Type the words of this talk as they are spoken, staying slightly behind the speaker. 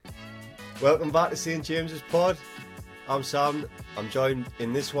Welcome back to St James's Pod. I'm Sam. I'm joined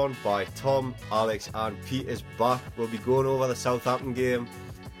in this one by Tom, Alex and Peter's back. We'll be going over the Southampton game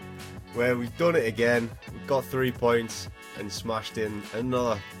where we've done it again. We've got 3 points and smashed in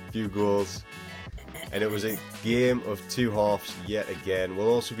another few goals. And it was a game of two halves yet again. We'll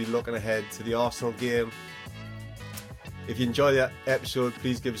also be looking ahead to the Arsenal game. If you enjoy the episode,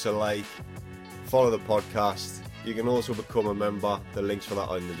 please give us a like. Follow the podcast. You can also become a member. The links for that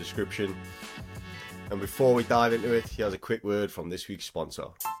are in the description. And before we dive into it, here's a quick word from this week's sponsor.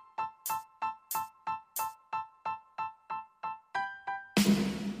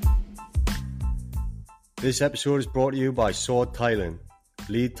 This episode is brought to you by Sword Tiling,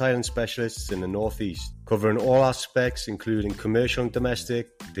 lead tiling specialists in the Northeast. Covering all aspects, including commercial and domestic,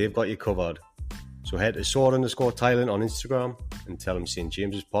 they've got you covered. So head to sword_tiling on Instagram and tell them St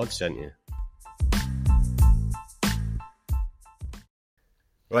James's Pod sent you.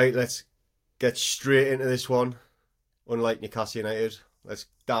 Right, let's get straight into this one. Unlike Newcastle United, let's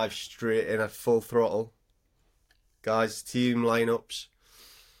dive straight in at full throttle. Guys, team lineups.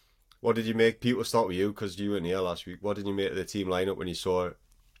 What did you make? Pete, we'll start with you because you weren't here last week. What did you make of the team lineup when you saw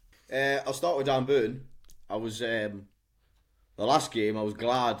it? I'll start with Dan Burn. I was the last game. I was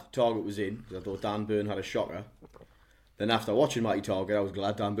glad Target was in because I thought Dan Burn had a shocker. Then after watching Matty Target, I was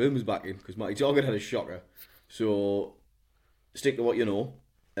glad Dan Burn was back in because Matty Target had a shocker. So stick to what you know.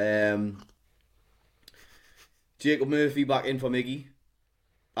 Jacob Murphy back in for Miggy.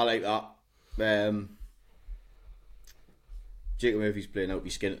 I like that. Jacob Murphy's playing out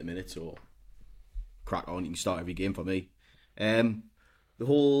his skin at the minute, so crack on. You can start every game for me. The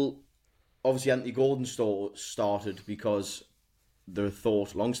whole obviously Anthony Gordon started because they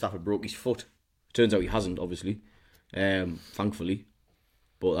thought Longstaff had broke his foot. Turns out he hasn't, obviously, thankfully.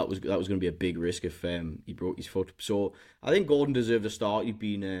 But that was going to be a big risk if he broke his foot. So I think Gordon deserved a start. He'd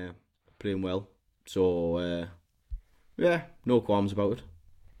been playing well. So yeah, no qualms about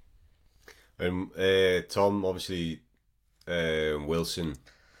it. Tom, obviously, Wilson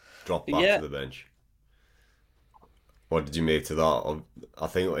dropped back to the bench. What did you make to that? I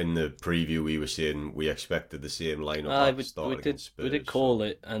think in the preview we were saying we expected the same lineup at the start against Spurs. We did call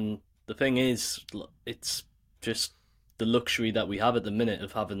it, and the thing is, it's just the luxury that we have at the minute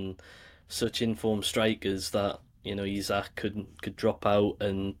of having such informed strikers that, you know, Isaac could drop out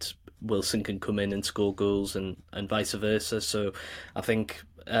and Wilson can come in and score goals and vice versa. So I think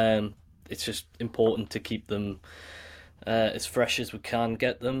it's just important to keep them as fresh as we can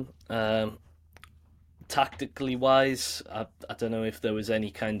get them. Tactically wise, I don't know if there was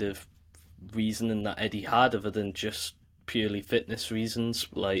any kind of reasoning that Eddie had other than just purely fitness reasons.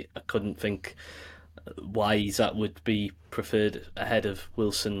 Like, I couldn't think why that would be preferred ahead of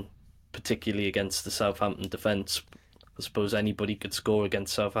Wilson, particularly against the Southampton defence. I suppose anybody could score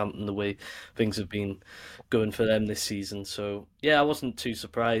against Southampton the way things have been going for them this season. So yeah, I wasn't too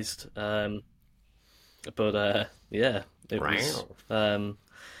surprised. But yeah, it was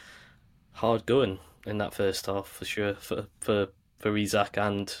hard going in that first half for sure for Isaac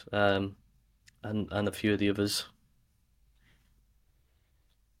and a few of the others.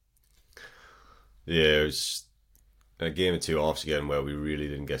 Yeah, it was a game of two halves again where we really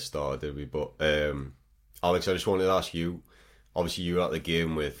didn't get started, did we? But Alex, I just wanted to ask you, obviously you were at the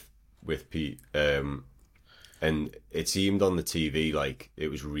game with Pete, and it seemed on the TV like it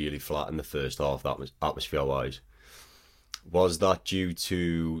was really flat in the first half, that was atmosphere-wise. Was that due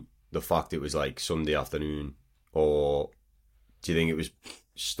to the fact it was like Sunday afternoon, or do you think it was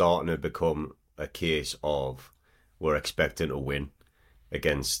starting to become a case of we're expecting to win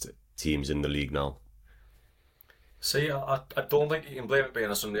against teams in the league now? See, I don't think you can blame it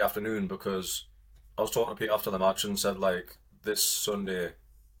being a Sunday afternoon, because I was talking to Pete after the match and said, like, this Sunday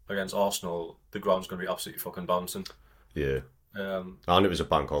against Arsenal, the ground's going to be absolutely fucking bouncing. Yeah. And it was a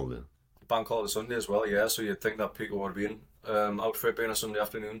bank holiday. Bank holiday Sunday as well, yeah, so you'd think that people would have been out for it being a Sunday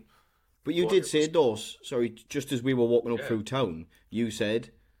afternoon. But you did say, Dawes, sorry, just as we were walking up through town, you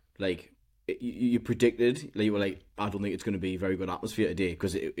said, like, you predicted, like, you were like, I don't think it's going to be a very good atmosphere today,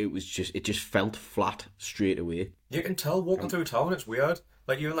 because it just felt flat straight away. You can tell walking through town, it's weird.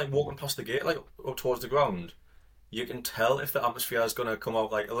 Like, you're like walking past the gate, like up towards the ground, you can tell if the atmosphere is going to come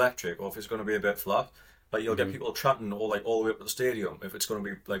out like electric or if it's going to be a bit flat. Like, you'll get people chanting all the way up to the stadium if it's going to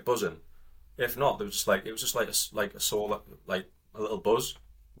be like buzzing. If not, it was just like a little buzz.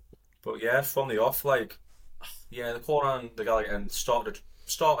 But yeah, from the off, like, yeah, the corner and the Gallagher end started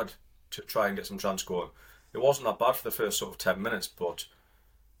to try and get some chance going. It wasn't that bad for the first sort of 10 minutes, but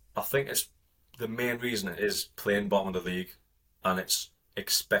I think it's the main reason is playing bottom of the league, and it's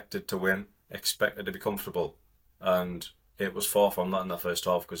expected to win, expected to be comfortable, and it was far from that in that first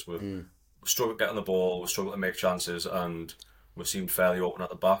half, because we struggled getting the ball, we struggled to make chances, and we seemed fairly open at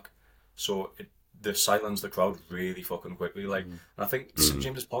the back. So they silenced the crowd really fucking quickly. Like, and I think St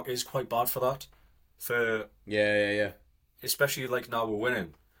James's Park is quite bad for that. Yeah. Especially like now we're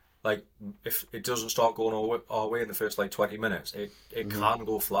winning. Like, if it doesn't start going our way in the first like 20 minutes, it can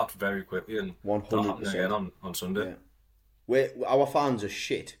go flat very quickly, and 100%. that happened again on Sunday. Yeah. Our fans are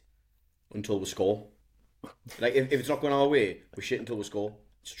shit until we score. Like, if it's not going our way, we're shit until we score.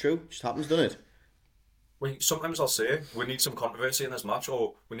 It's true. It just happens, doesn't it? Sometimes I'll say we need some controversy in this match,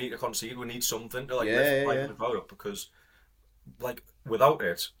 or we need to concede. We need something to like Yeah, lift the crowd up, because like without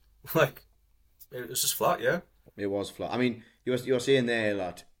it, like it was just flat. Yeah, It was flat. I mean, you're saying there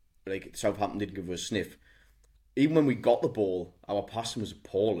that like Southampton didn't give us a sniff. Even when we got the ball, our passing was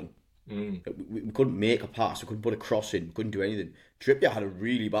appalling. We couldn't make a pass. We couldn't put a cross in. We couldn't do anything. Trippier had a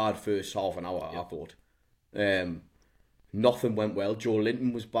really bad first half an hour. I thought. Nothing went well. Joe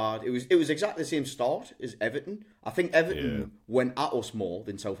Linton was bad. It was exactly the same start as Everton. I think Everton went at us more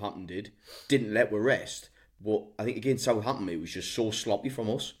than Southampton did. Didn't let us rest. But I think against Southampton, it was just so sloppy from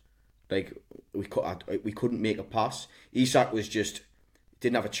us. Like we couldn't make a pass. Isak was just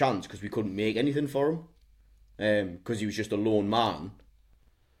didn't have a chance because we couldn't make anything for him. Because he was just a lone man.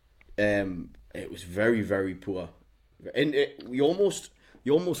 It was very, very poor, and you almost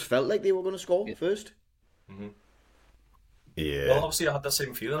felt like they were going to score first. Mm-hmm. Yeah. Well, obviously I had the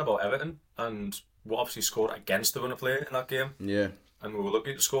same feeling about Everton, and we obviously scored against the run of play in that game. Yeah. And we were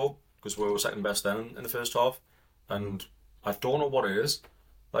lucky to score because we were second best then in the first half. And I don't know what it is.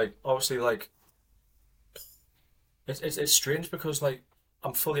 Like, obviously, like it's strange because like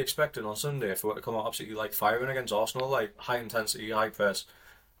I'm fully expecting on Sunday if we were to come out absolutely like firing against Arsenal, like high intensity, high press,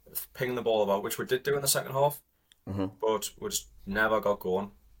 pinging the ball about, which we did do in the second half, but we just never got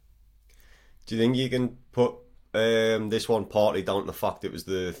going. Do you think you can put this one partly down to the fact it was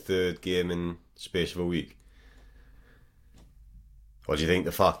the third game in space of a week? Or do you think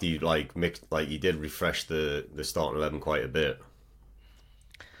the fact you you did refresh the starting 11 quite a bit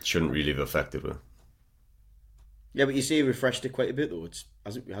shouldn't really have affected it? Yeah, but you say refreshed it quite a bit though.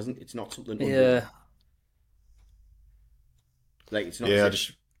 It's not something. Yeah. Like it's not. Yeah, I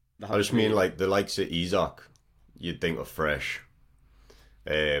just mean like the likes of Isak, you'd think are fresh.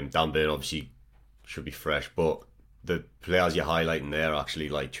 Dan Burn obviously should be fresh, but the players you're highlighting there actually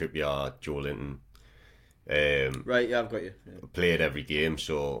like Trippier, Joe Linton. Right, yeah, I've got you. Yeah. Played every game,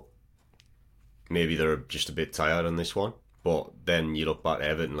 so maybe they're just a bit tired on this one. But then you look back at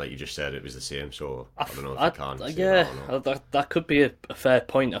Everton, like you just said, it was the same. So I don't know if you can. That could be a fair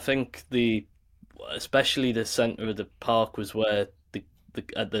point. I think especially the centre of the park was where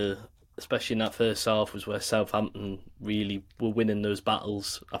especially in that first half was where Southampton really were winning those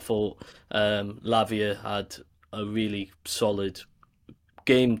battles. I thought Lavia had a really solid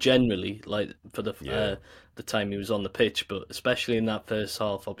game generally, like for the time he was on the pitch, but especially in that first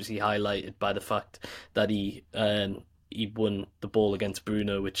half, obviously highlighted by the fact that he won the ball against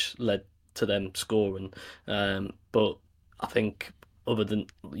Bruno, which led to them scoring. But I think other than,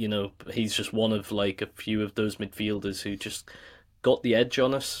 he's just one of like a few of those midfielders who just got the edge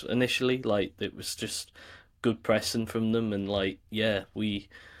on us initially. Like it was just good pressing from them, and we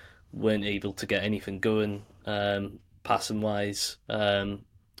weren't able to get anything going passing wise.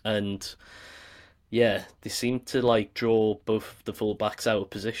 And yeah, they seemed to like draw both the full backs out of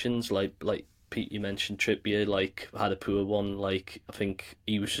positions. Like Pete, you mentioned Trippier had a poor one. Like I think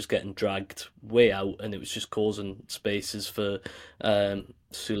he was just getting dragged way out, and it was just causing spaces for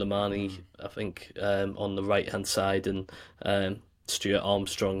Suleimani, I think, on the right hand side, and Stuart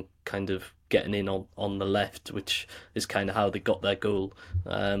Armstrong kind of getting in on the left, which is kind of how they got their goal.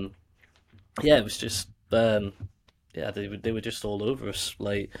 It was just they were just all over us,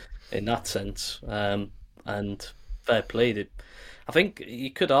 like in that sense. And fair play. I think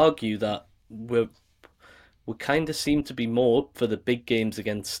you could argue that we kind of seem to be more up for the big games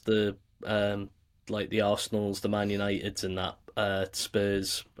against the the Arsenals, the Man Uniteds, and that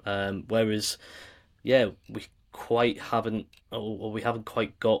Spurs. Whereas, we haven't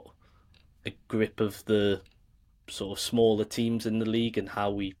quite got a grip of the sort of smaller teams in the league and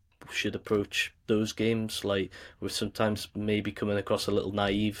how we should approach those games. Like we're sometimes maybe coming across a little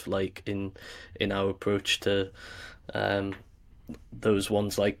naive, like in our approach to those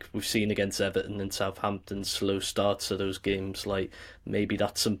ones like we've seen against Everton and Southampton, slow starts to those games. Like maybe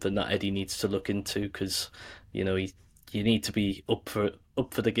that's something that Eddie needs to look into, because you need to be up for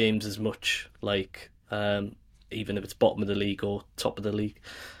the games as much, like even if it's bottom of the league or top of the league.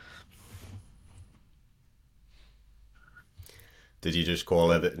 Did you just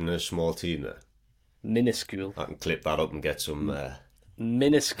call Everton a small team there? Minuscule. I can clip that up and get some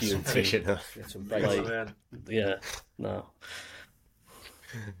minuscule Fishing, team. huh? Get some You know break. what I mean? Yeah, no.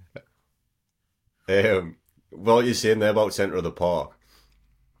 What you're saying there about centre of the park.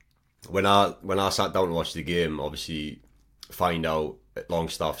 When I sat down to watch the game, obviously find out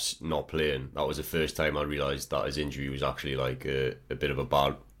Longstaff's not playing. That was the first time I realised that his injury was actually like a bit of a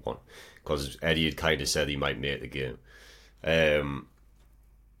bad one, because Eddie had kind of said he might make the game.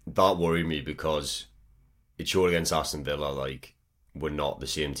 That worried me because it showed against Aston Villa like we're not the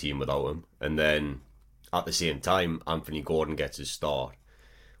same team without him. And then at the same time, Anthony Gordon gets his start,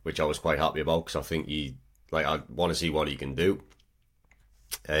 which I was quite happy about because I think I want to see what he can do.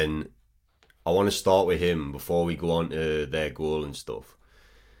 And I want to start with him before we go on to their goal and stuff,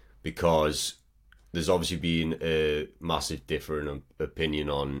 because there's obviously been a massive different opinion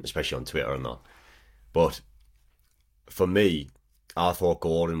on, especially on Twitter and that. But for me, I thought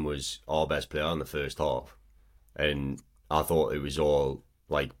Gordon was our best player in the first half, and I thought it was all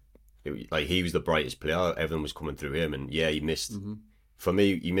like he was the brightest player. Everything was coming through him, and yeah, he missed. Mm-hmm. For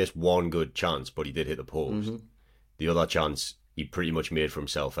me, he missed one good chance, but he did hit the post. Mm-hmm. The other chance he pretty much made for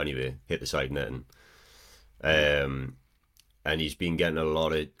himself anyway, hit the side netting. And he's been getting a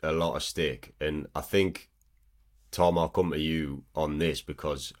lot of stick. And I think, Tom, I'll come to you on this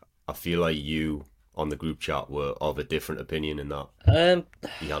because I feel like you on the group chat were of a different opinion in that.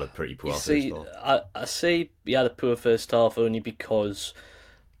 He had a pretty poor first half. I say he had a poor first half only because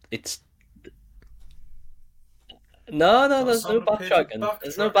it's... No, there's no backtracking.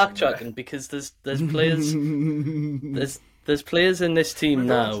 There's no backtracking because there's players there's players in this team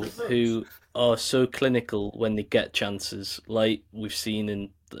now who are so clinical when they get chances, like we've seen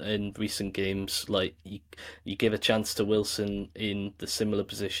in recent games. Like you give a chance to Wilson in the similar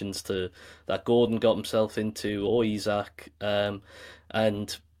positions to that Gordon got himself into, or Isak, and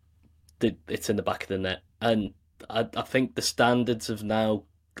it's in the back of the net. And I think the standards of now,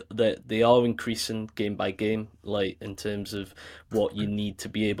 that they are increasing game by game, like in terms of what you need to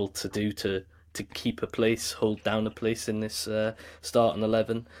be able to do to keep a place, hold down a place in this starting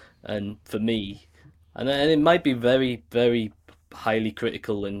 11. And for me, and it might be very, very highly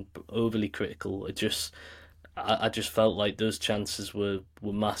critical and overly critical, I just felt like those chances were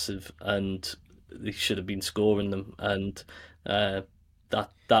massive and they should have been scoring them, and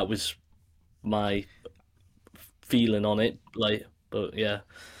that was my feeling on it. Like, but yeah,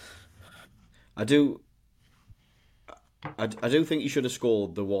 I do think he should have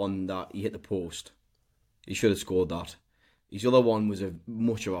scored the one that he hit the post. He should have scored that. His other one was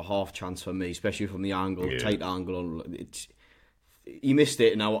much of a half chance for me, especially from the angle, tight angle. He missed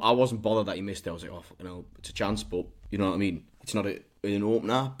it, and I wasn't bothered that he missed it. I was like, it's a chance, but you know what I mean. It's not an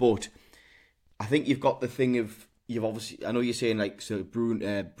opener, but I think you've got the thing of you've obviously. I know you're saying like so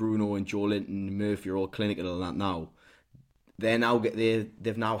Bruno and Joe Linton, Murphy are all clinical and that now. They've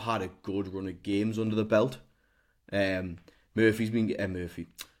now had a good run of games under the belt.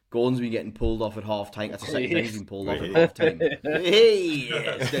 Gordon's been getting pulled off at half time. That's the second time he's been pulled off at half time. Hey,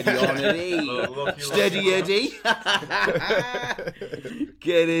 steady on Eddie. Steady Eddie.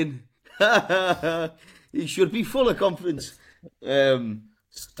 Get in. He should be full of confidence. Didn't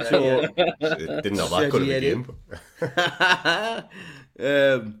know that could have been game.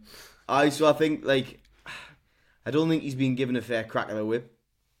 So I think I don't think he's been given a fair crack at the whip.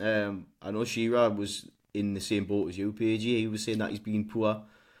 I know Shearer was in the same boat as you, PG. He was saying that he's been poor,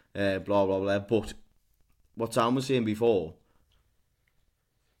 blah, blah, blah. But what Sam was saying before,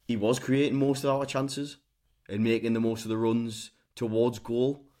 he was creating most of our chances and making the most of the runs towards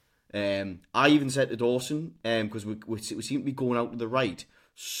goal. I even said to Dawson, because we seem to be going out to the right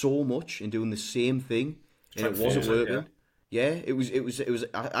so much and doing the same thing, and it wasn't working. Yeah, it was.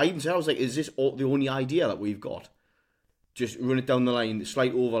 I even said, I was like, is this the only idea that we've got? Just run it down the line,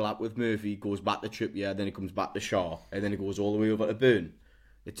 slight overlap with Murphy, goes back to Trippier, then it comes back to Shaw, and then it goes all the way over to Burn.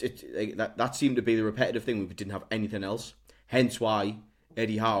 That seemed to be the repetitive thing. We didn't have anything else. Hence why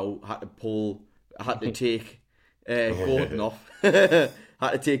Eddie Howe had to take Gordon off. Had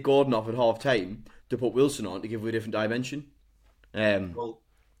to take Gordon off at half time to put Wilson on to give him a different dimension.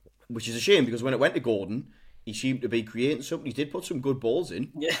 Which is a shame because when it went to Gordon, he seemed to be creating something. He did put some good balls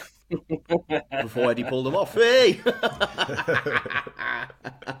in. Yeah. Before Eddie pulled them off. Hey!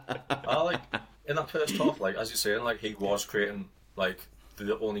 In that first half, as you're saying, he was creating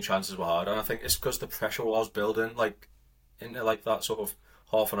the only chances we had, and I think it's because the pressure was building into that sort of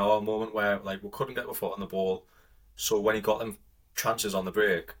half an hour moment where we couldn't get our foot on the ball. So when he got them chances on the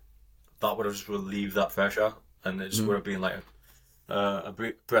break, that would have just relieved that pressure, and it just would have been a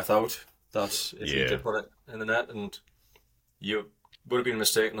breath out. That's if you did put it in the net, and you would have been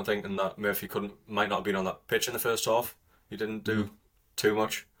mistaken, I think, in that Murphy might not have been on that pitch in the first half. He didn't do too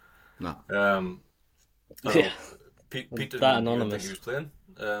much. Nah. Yeah. Pete That didn't even anonymous. think he was playing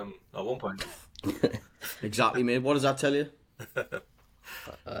at one point. Exactly, mate. What does that tell you? But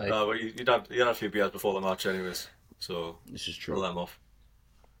you'd had a few beers before the match anyways, so This is we'll true. let him off.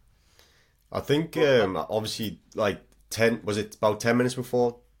 I think obviously like about 10 minutes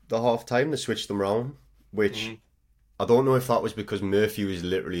before the half time they switched them round, which I don't know if that was because Murphy was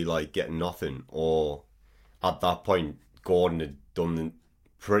literally like getting nothing, or at that point Gordon had done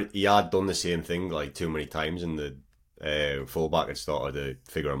the same thing like too many times, and the fullback had started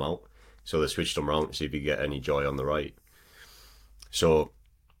to figure him out, so they switched him round to see if he could get any joy on the right. So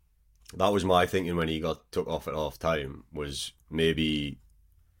that was my thinking when he got took off at half time, was maybe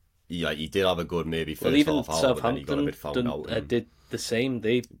he did have a good maybe first even half hour, but then he got a Southampton bit found out. did the same.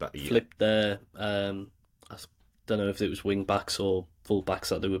 They Yeah. flipped their I don't know if it was wing backs or full backs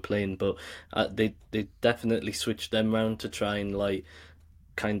that they were playing, but they definitely switched them round to try and like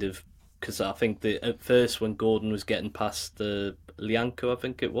kind of, because I think at first when Gordon was getting past the Lianco, I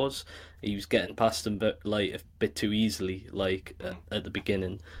think it was, he was getting past them but like a bit too easily, like at the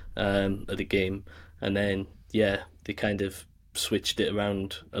beginning of the game, and then they kind of switched it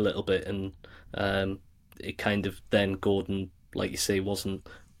around a little bit, and it kind of then Gordon, like you say, wasn't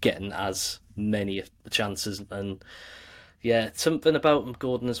getting as many chances, and something about him,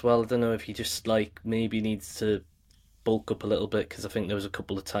 Gordon, as well. I don't know if he just like maybe needs to bulk up a little bit, because I think there was a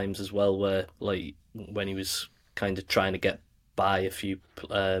couple of times as well where like when he was kind of trying to get by a few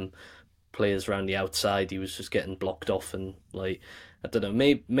players around the outside, he was just getting blocked off, and like I don't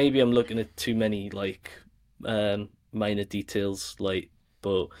know, maybe I'm looking at too many like minor details, like,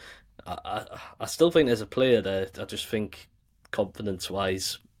 but I still think there's a player there. I just think confidence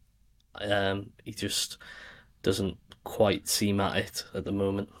wise, he just doesn't quite seem at it at the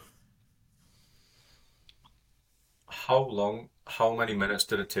moment. How many minutes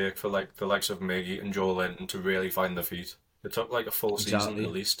did it take for like the likes of Miggy and Joe Linton to really find their feet? It took like a full season Exactly.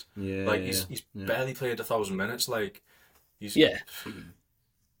 at least. Yeah, Like yeah, he's yeah. barely played 1,000 minutes. Like he's Yeah.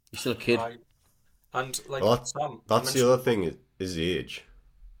 He's still a kid. And like Well, Sam, that's the other thing is the age.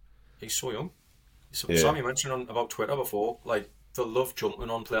 he's so young. Yeah. Sam, you mentioned about Twitter before, like they love jumping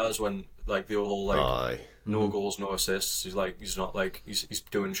on players when like the whole like Aye. no goals, no assists. He's not like he's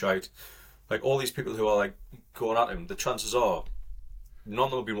doing shite. Like all these people who are like going at him, the chances are none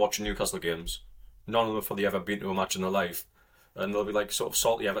of them have been watching Newcastle games. None of them have probably ever been to a match in their life, and they'll be like sort of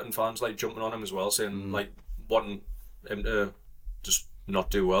salty Everton fans like jumping on him as well, saying like wanting him to just not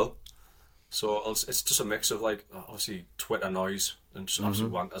do well. So it's just a mix of like obviously Twitter noise and just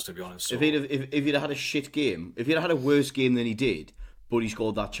absolute wankers, to be honest. So, If he'd had a shit game, if he'd had a worse game than he did, but he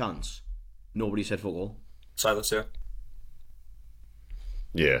scored that chance, nobody said fuck all. silence here.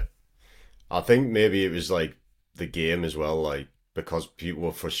 Yeah. I think maybe it was like the game as well, like because people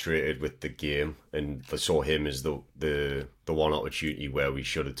were frustrated with the game and they saw him as the one opportunity where we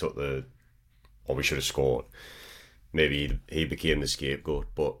should have scored. Maybe he became the scapegoat,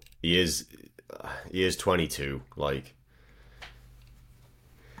 but he is 22. Like,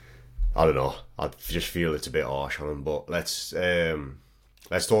 I don't know. I just feel it's a bit harsh on him. But let's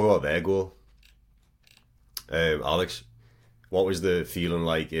talk about their goal. Alex, what was the feeling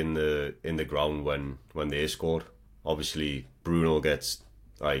like in the ground when they scored? Obviously, Bruno gets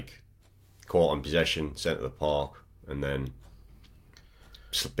like caught on possession, sent to the park, and then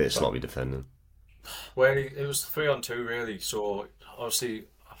a bit of sloppy defending. Well, it was 3-on-2 really. So obviously,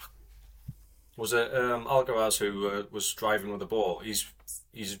 was it Alcaraz who was driving with the ball? He's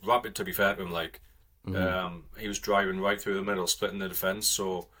rapid, to be fair to him. Like he was driving right through the middle, splitting the defence.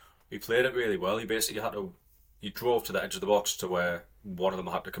 So he played it really well. He basically he drove to the edge of the box to where one of them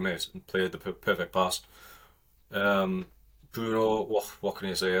had to commit and played the perfect pass. Bruno, what can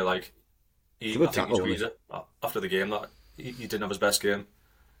you say? Like I think he tweeted it after the game that he didn't have his best game.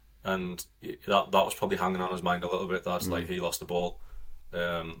 And that was probably hanging on his mind a little bit. That's like he lost the ball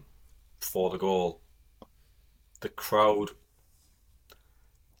for the goal. The crowd,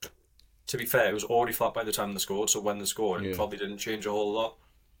 to be fair, it was already flat by the time they scored. So when they scored, it probably didn't change a whole lot.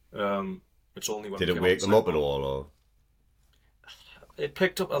 It's only when Did it wake them up at all? Or? It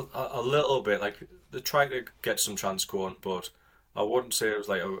picked up a little bit. Like they tried to get some chance going, but I wouldn't say it was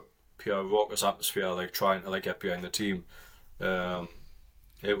like a pure raucous atmosphere, like trying to like get behind the team.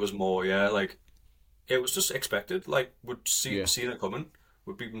 It was more, like it was just expected. Like seen it coming.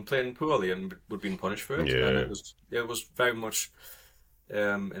 We'd been playing poorly and we'd been punished for it. Yeah. And it was very much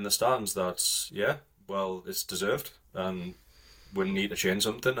in the stands that it's deserved and we need to change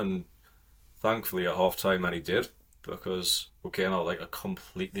something. And thankfully at half time, and he did, because we came out like a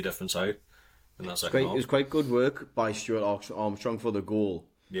completely different side. in that It second half. was quite good work by Stuart Armstrong for the goal.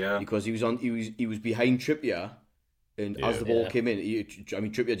 Yeah. Because he was behind Trippier, and as the ball came in,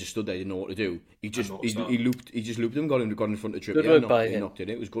 Trippier just stood there, didn't know what to do. He just looped him, got in front of Trippier, Good work by him. knocked it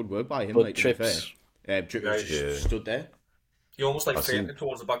in. It was good work by him. But like, Trips, Trippier just stood there. He almost fainted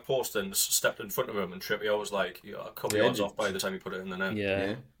towards the back post and stepped in front of him, and Trippier was like a couple of yards off by the time he put it in the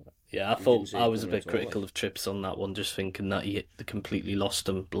net. Yeah, I thought I was a bit critical of Trips on that one, just thinking that he completely lost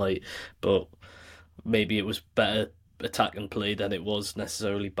him. But maybe it was better attack and play than it was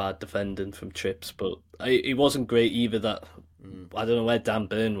necessarily bad defending from Trips. But it wasn't great either. That I don't know where Dan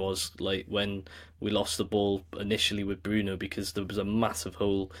Burn was when we lost the ball initially with Bruno, because there was a massive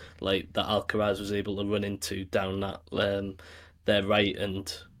hole that Alcaraz was able to run into down that their right,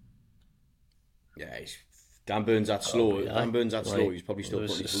 and Dan Burn's that slow. Dan Burn's that slow. He's probably still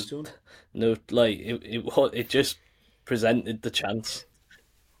putting his boots on. No, it just presented the chance.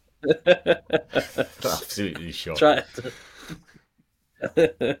 Absolutely sure. Try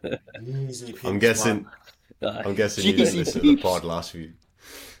it. I'm guessing you didn't listen to the pod last week.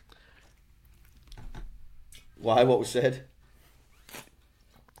 Why? What was said?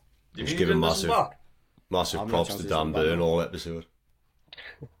 Just giving massive props to Dan Burn all episode.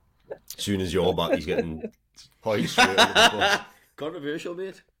 As soon as you're back, he's getting points straight over the bus. Controversial,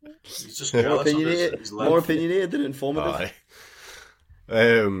 mate. He's just more opinionated than informative.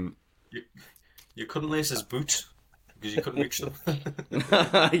 You couldn't lace his boots because you couldn't reach them.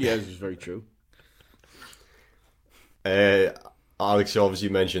 Yeah, this is very true. Alex obviously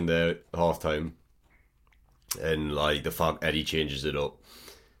mentioned there at half-time, and the fact Eddie changes it up.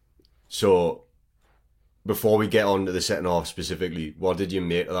 So, before we get on to the second half specifically, what did you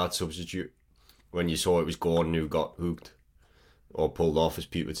make of that substitute when you saw it was Gordon who got hooked or pulled off, as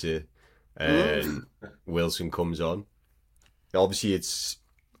people would say, and Wilson comes on? Obviously, it's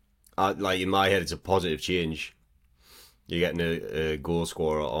in my head, it's a positive change. You're getting a goal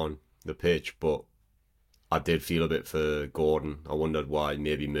scorer on the pitch, but I did feel a bit for Gordon. I wondered why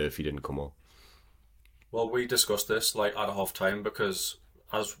maybe Murphy didn't come on. Well, we discussed this at half time, because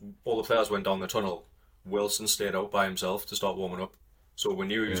as all the players went down the tunnel, Wilson stayed out by himself to start warming up. So we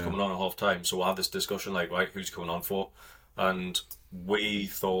knew he was coming on at half time. So we'll have this discussion right, who's coming on for? And we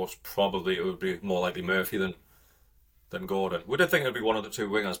thought probably it would be more likely Murphy than Gordon. We did think it would be one of the two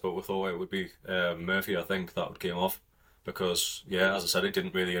wingers, but we thought it would be Murphy, I think, that would came off. Because, as I said, it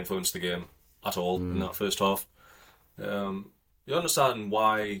didn't really influence the game at all in that first half. You understand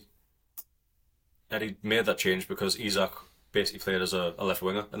why Eddie made that change, because Isak basically played as a left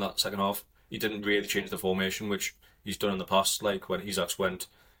winger in that second half. He didn't really change the formation, which he's done in the past, when Isak's went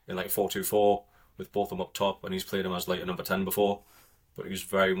in 4-2-4 with both of them up top, and he's played him as a number 10 before. But he was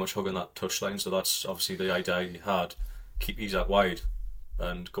very much hugging that touchline, so that's obviously the idea he had. Keep Isak wide,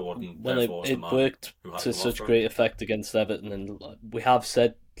 and Gordon. Well, it worked to such great effect against Everton, and we have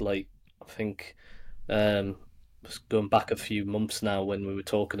said, I think, going back a few months now, when we were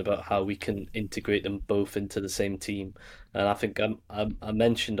talking about how we can integrate them both into the same team, and I think I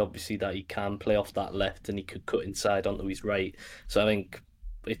mentioned obviously that he can play off that left and he could cut inside onto his right. So I think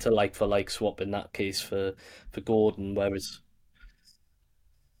it's a like for like swap in that case for Gordon, whereas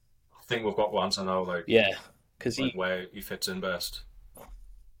I think we've got one answer now, because where he fits in best.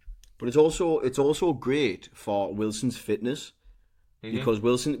 But it's also great for Wilson's fitness, because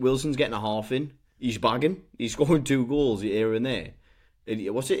Wilson's getting a half in. He's bagging. He's scoring 2 goals here and there. And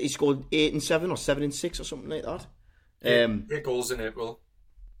he scored 8 and 7 or 7 and 6 or something like that. 8 goals in April.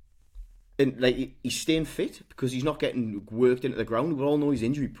 And he's staying fit because he's not getting worked into the ground. We all know he's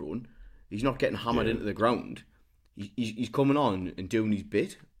injury prone. He's not getting hammered into the ground. He's coming on and doing his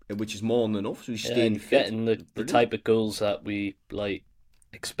bit, which is more than enough. So he's staying fit. Getting the type of goals that we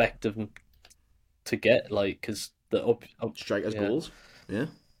expect him to get, because the strikers' goals. Yeah,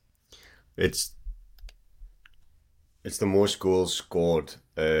 it's the most goals scored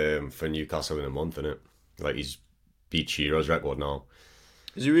for Newcastle in a month, isn't it? He's beat Shearer's record now.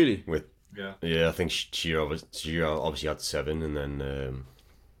 Is he really? Yeah, I think Shearer obviously had 7, and then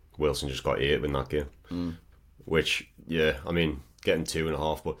Wilson just got 8 in that game. Which, getting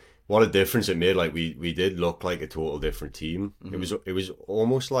 2.5, but what a difference it made. We did look like a total different team. It was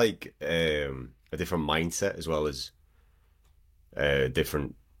almost like a different mindset, as well as a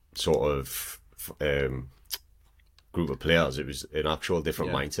different sort of group of players. It was an actual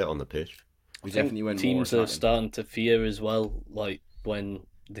different mindset on the pitch. We definitely went teams are starting to fear as well, when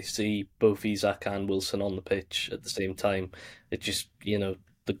they see both Isak and Wilson on the pitch at the same time. It just,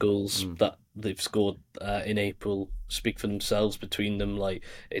 the goals that they've scored in April speak for themselves between them.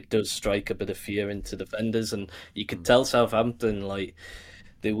 It does strike a bit of fear into defenders, and you could tell Southampton,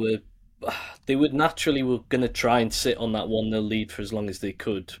 they were they would naturally were going to try and sit on that 1-0 lead for as long as they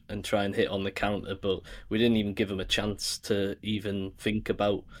could and try and hit on the counter, but we didn't even give them a chance to even think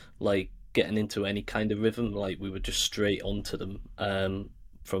about like getting into any kind of rhythm. Like we were just straight onto them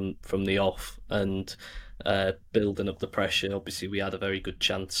from the off and building up the pressure. Obviously, we had a very good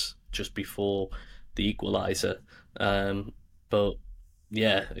chance just before the equaliser, but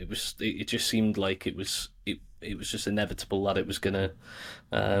yeah, it just seemed like it was just inevitable that it was gonna.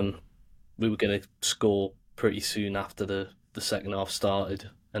 We were going to score pretty soon after the second half started,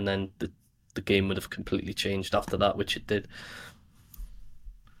 and then the game would have completely changed after that, which it did.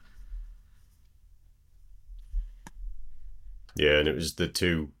 Yeah, and it was the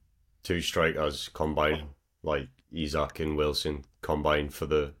two strikers combined, like Isak and Wilson combined for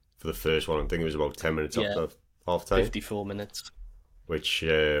the first one. I think it was about 10 minutes after half time. 54 minutes. Which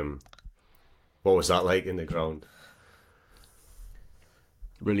what was that like in the ground?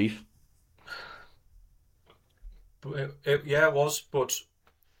 Relief. It was, but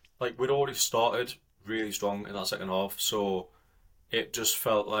like we'd already started really strong in that second half, so it just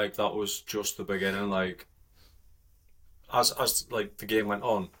felt like that was just the beginning. Like as like the game went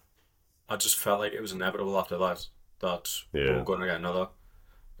on, I just felt like it was inevitable after that we were going to get another.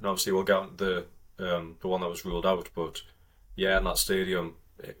 And obviously we'll get on the one that was ruled out, but yeah, in that stadium,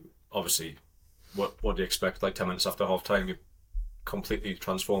 obviously, what do you expect? Like 10 minutes after half time, you completely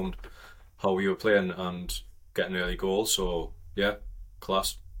transformed how we were playing and getting early goals. So yeah,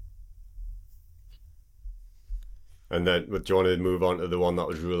 class. And then, do you want to move on to the one that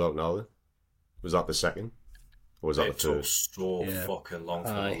was ruled out now? Then? Was that the second? Or was that It the took first? so fucking long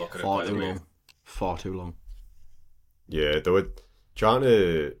for me to look at it. Far By the too way, long. Far too long. Yeah, they were trying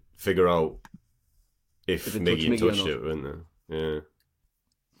to figure out if If it Miggy touched Miggy or touched not. it, weren't they? Yeah.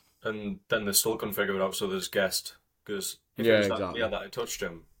 and then they still couldn't figure it out, so they just guessed. Because if Yeah, it was that exactly. clear that it touched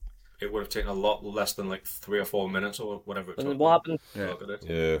him, it would have taken a lot less than like 3 or 4 minutes or whatever it And took. then what happened? to look at it.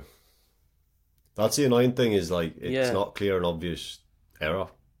 Yeah. That's the annoying thing is like it's Yeah. not clear and obvious error.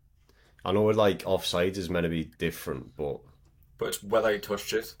 I know like offsides is meant to be different, but But it's whether he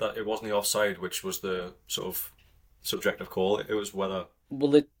touched it. That it wasn't the offside, which was the sort of subjective call. It was whether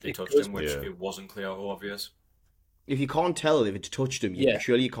Well, he it touched goes, him, which Yeah. it wasn't clear or obvious. If you can't tell if it's touched him, Yeah.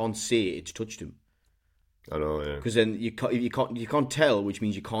 surely you can't say it's touched him. I know, yeah. Because then you can't tell, which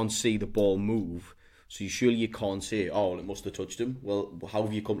means you can't see the ball move. So surely you can't say, oh, well, it must have touched him. Well, how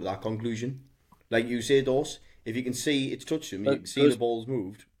have you come to that conclusion? Like you say, Dawes, if you can see it's touched him, you can see the ball's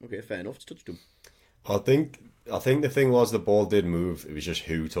moved. Okay, fair enough, it's touched him. I think the thing was the ball did move. It was just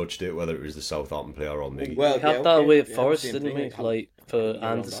who touched it, whether it was the Southampton player or Miggy. Well, we had yeah, that okay, away at yeah, Forest, same didn't thing, we? like, Like for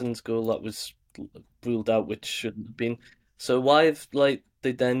around that. Anderson's goal that was ruled out, which shouldn't have been. So why have like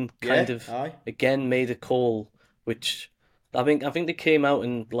they then kind Yeah, of aye. again made a call, which I think they came out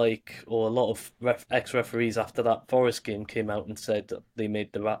and like, or a lot of ex-referees after that Forest game came out and said that they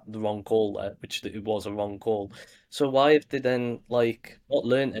made the wrong call there, which it was a wrong call. So why have they then like not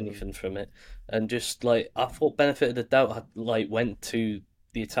learned anything from it and just like I thought benefit of the doubt had like went to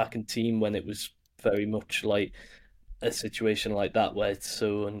the attacking team when it was very much like a situation like that where it's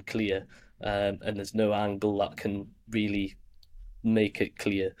so unclear and there's no angle that can really make it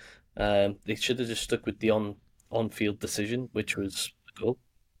clear. They should have just stuck with the on-field decision, which was a goal.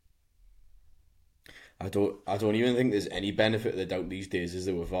 I don't even think there's any benefit of the doubt these days, is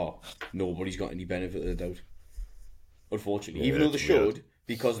there with VAR? Nobody's got any benefit of the doubt. Unfortunately. Yeah, Even though they it's weird. should,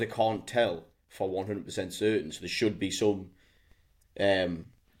 because they can't tell for 100% certain, so there should be some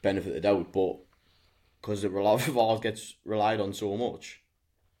benefit of the doubt, but because the VAR gets relied on so much,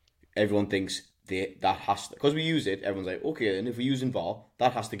 everyone thinks that has to, because we use it, everyone's like, okay, and if we're using VAR,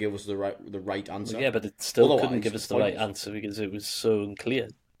 that has to give us the right answer. Yeah, but it still couldn't Otherwise, give us it's the right pointless. answer because it was so unclear.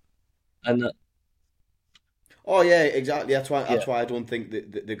 And Oh yeah, exactly. That's why Yeah. I don't think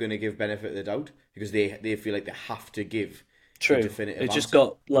that they're going to give benefit of the doubt, because they feel like they have to give a true, definitive it just answer,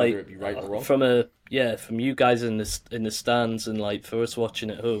 got whether like it be right or wrong. from you guys in the stands and like for us watching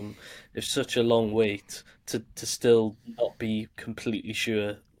at home, it's such a long wait to still not be completely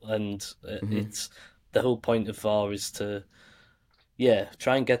sure, and it's the whole point of VAR is to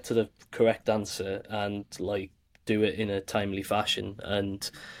try and get to the correct answer and like do it in a timely fashion, and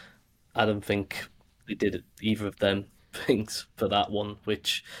I don't think they did it, either of them things for that one,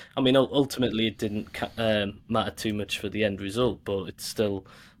 which I mean ultimately it didn't matter too much for the end result, but it's still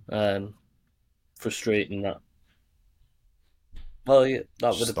frustrating that. Well, yeah,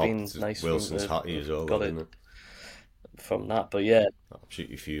 that would have been Stopped nice Wilson's from hattie as well, got didn't it it? from that, but yeah,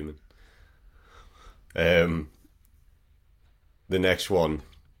 Absolutely fuming. The next one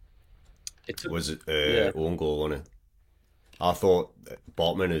it took, was Yeah. own goal, wasn't it? I thought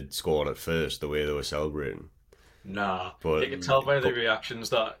Botman had scored at first, the way they were celebrating. Nah, But- you can tell by the reactions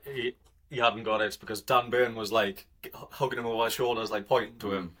that he hadn't got it, because Dan Burn was like hugging him over his shoulders, like pointing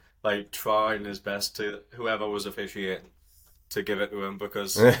to him, like trying his best to whoever was officiating to give it to him,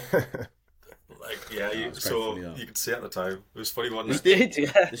 because That's quite funny, that. you could see at the time it was funny, wasn't it? Did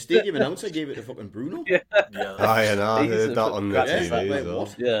yeah. The stadium announcer gave it to fucking Bruno. Yeah. Yeah, Aye, and I He's heard a that on the fucking- TV Yeah, as like, well.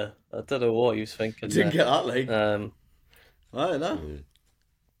 what? Yeah, I don't know what he was thinking. Didn't there. get that, like. I don't know.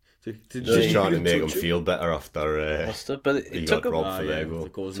 Just trying to make him feel better after Must have, but he it got took a robbed for their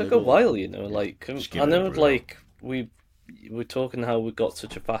goal. took a while, you know. Like Just give I it know, a break. like we were talking how we got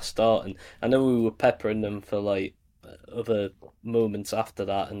such a fast start, and I know we were peppering them for like other moments after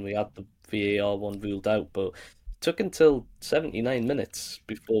that, and we had the VAR one ruled out, but it took until 79 minutes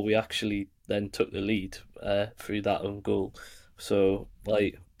before we actually then took the lead through that own goal. So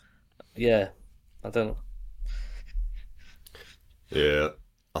like, yeah, I don't know. Yeah,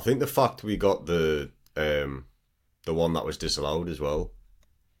 I think the fact we got the one that was disallowed as well,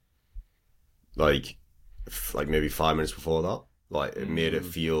 like maybe 5 minutes before that, like it made it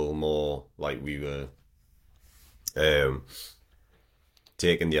feel more like we were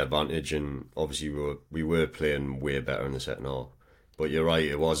taking the advantage, and obviously we were playing way better in the second half. But you're right,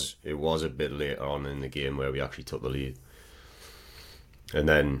 it was a bit later on in the game where we actually took the lead, and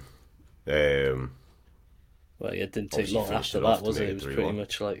then. Well, yeah, it didn't take Obviously long finished after it off that, to was it? make It it was 3-1. pretty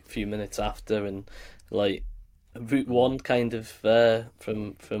much like a few minutes after, and like Route One kind of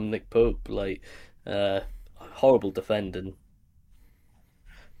from Nick Pope, like horrible defending.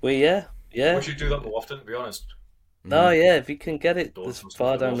 Well, yeah. we should do that more often, to be honest. No, yeah, if he can get it Don't as trust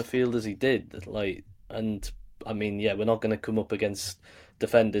far him down the enough. field as he did, like, and I mean, yeah, we're not going to come up against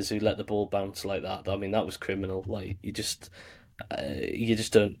defenders who let the ball bounce like that. I mean, that was criminal. Like, you just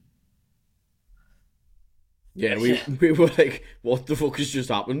don't. Yeah, we were like, what the fuck has just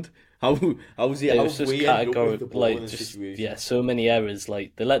happened? How was he? It How was just we end up with the categorical, ball like, in this just situation? yeah, so many errors.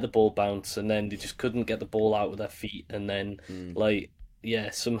 Like, they let the ball bounce, and then they just couldn't get the ball out with their feet, and then like, yeah,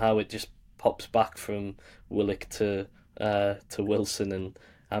 somehow it just pops back from Willock to Wilson, and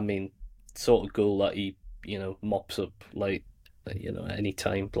I mean, sort of goal that he mops up like at any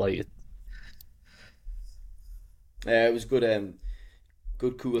time. Like, It was good.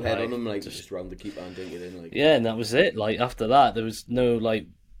 Good cool head Right, on him, like just- just round the keeper and dink it in, like. yeah, and that was it. Like after that, there was no like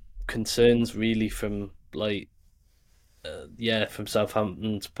concerns really from like from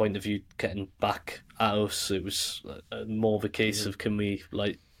Southampton's point of view getting back at us. It was more of a case of can we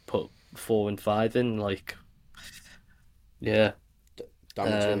like put 4 and 5 in, like yeah.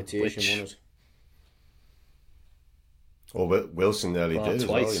 Damage limitation, which- wasn't it? Well, Wilson nearly Well, did as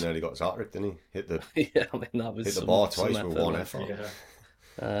well. twice. He nearly got his hat-trick, didn't he? Hit the Yeah, I mean that was hit the some- bar some twice with effort, one like. effort.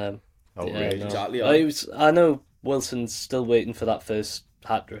 Yeah. Outrageous. no. Exactly, I know Wilson's still waiting for that first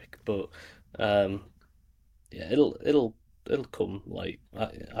hat trick, but yeah, it'll come. Like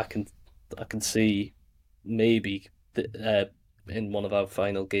I can see maybe in one of our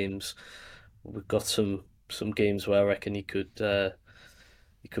final games, we've got some games where I reckon he could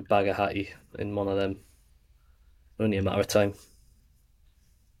bag a hattie in one of them. Only a matter of time.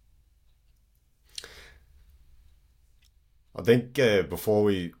 I think before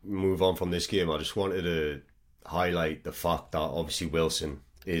we move on from this game, I just wanted to highlight the fact that obviously Wilson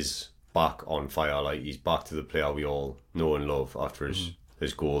is back on fire. Like, he's back to the player we all know and love after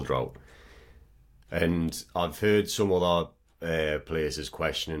his goal drought. And I've heard some other places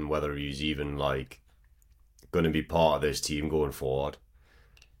questioning whether he's even like going to be part of this team going forward.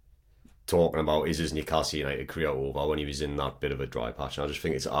 Talking about is his Newcastle United career over when he was in that bit of a dry patch. And I just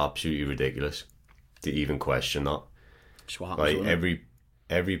think it's absolutely ridiculous to even question that. Just what Like happens, wasn't it?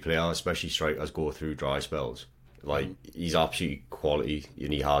 every player, especially strikers, go through dry spells. Like he's absolutely quality,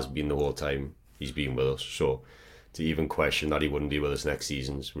 and he has been the whole time he's been with us. So to even question that he wouldn't be with us next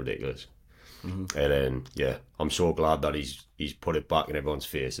season is ridiculous. And then yeah, I'm so glad that he's put it back in everyone's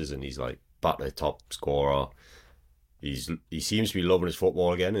faces, and he's like back to the top scorer. He seems to be loving his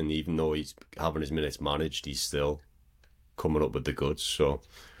football again, and even though he's having his minutes managed, he's still coming up with the goods. So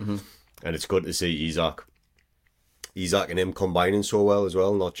and it's good to see Isaac and him combining so well as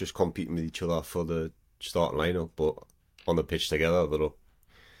well, not just competing with each other for the starting lineup, but on the pitch together.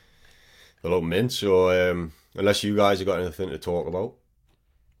 They look mint. So unless you guys have got anything to talk about,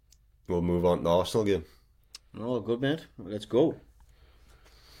 we'll move on to the Arsenal game. Oh, good, mate. Let's go.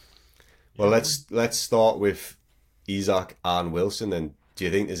 Well, let's start with Isaac and Wilson. Then, do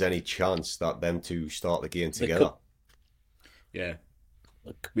you think there's any chance that them two start the game together? Yeah.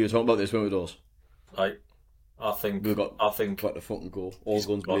 We were talking about this when we were doors. I think We've got I think Got the fucking goal. All he's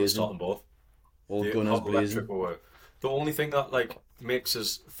guns got to blazing. start them both. All The gunners electric blazing. will work. The only thing that like makes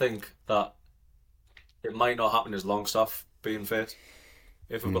us think that it might not happen is Longstaff being fit.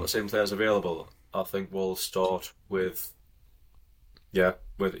 If we've got the same players available, I think we'll start with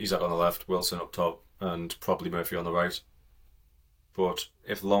Isak on the left, Wilson up top, and probably Murphy on the right. But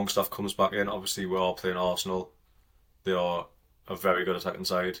if Longstaff comes back in, obviously we're all playing Arsenal. They are a very good attacking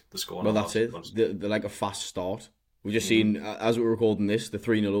side. They're scoring. Well, that's it. They're like a fast start. We've just seen, as we're recording this, the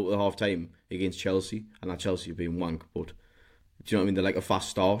 3-0 at the half time against Chelsea, and that Chelsea have been wank, but do you know what I mean? They're like a fast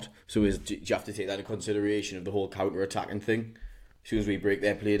start. So do you have to take that into consideration of the whole counter-attacking thing? As soon as we break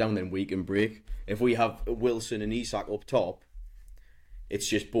their play down, then we can break. If we have Wilson and Isak up top, it's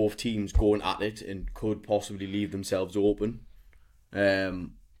just both teams going at it and could possibly leave themselves open.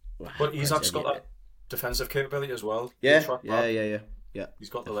 But Isak's got that defensive capability as well. Yeah. He's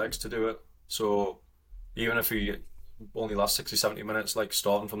got the legs to do it. So even if he only lasts 60, 70 minutes, like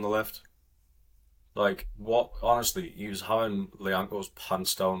starting from the left, like honestly, he was having Leanco's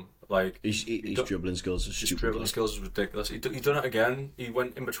pants down. Like his dribbling skills are stupid. His dribbling skills is ridiculous. He done it again. He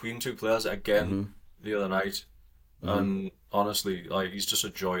went in between two players again the other night, and honestly, like he's just a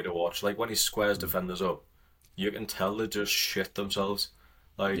joy to watch. Like when he squares defenders up, you can tell they just shit themselves.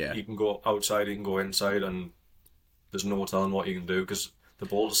 Like he can go outside, he can go inside, and there's no telling what he can do because the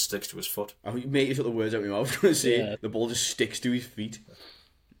ball just sticks to his foot. I mean, mate, you took the words out of my mouth. The ball just sticks to his feet.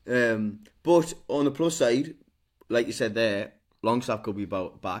 But on the plus side, like you said there, Longstaff could be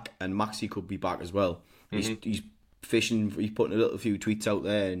back, and Maxi could be back as well. He's fishing. He's putting a few tweets out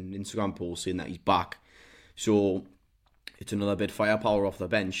there and Instagram posts saying that he's back. So it's another bit firepower off the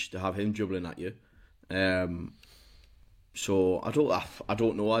bench to have him dribbling at you. So I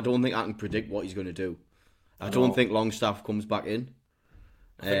don't know. I don't think I can predict what he's going to do. I don't think Longstaff comes back in.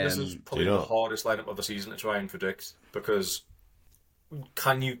 I think this is probably the hardest lineup of the season to try and predict because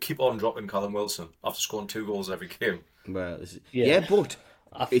can you keep on dropping Callum Wilson after scoring 2 goals every game? Well, but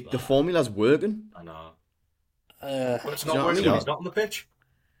the formula's working. I know. But it's not working when he's not on the pitch.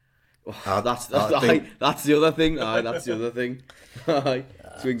 That's the other thing. That's the other thing.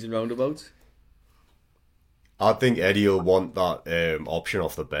 Swings and roundabouts. I think Eddie will want that option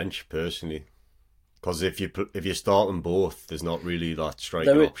off the bench personally, because if you start them both, there's not really that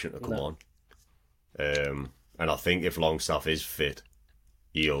striking option to come on. And I think if Longstaff is fit,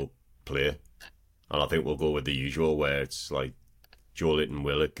 he'll play. And I think we'll go with the usual where it's like Jolit and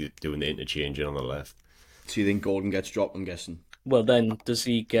Willock doing the interchanging on the left. So you think Gordon gets dropped, I'm guessing? Well, then, does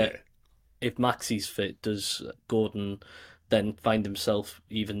he get... If Maxi's fit, does Gordon then find himself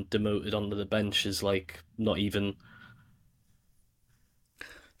even demoted onto the bench as, like, not even...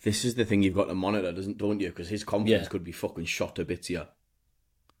 This is the thing you've got to monitor, don't you? Because his confidence could be fucking shot to bits here.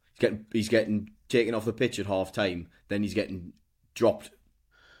 He's getting taken off the pitch at half-time, then he's getting dropped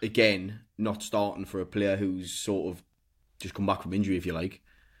again, not starting for a player who's sort of just come back from injury, if you like.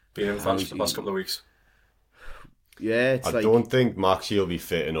 Been in France for the past couple of weeks. Yeah, I don't think Maxi will be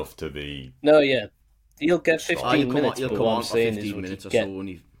fit enough to be... No, yeah. He'll get 15 minutes, he'll but come what on I'm for saying 15 is... minutes or so.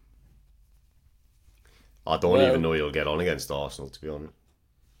 I don't even know he'll get on against Arsenal, to be honest.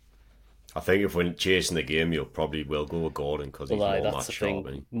 I think if we're chasing the game, you'll probably will go with Gordon because he's more match sharp.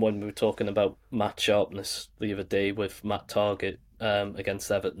 When we were talking about match sharpness the other day with Matt Targett against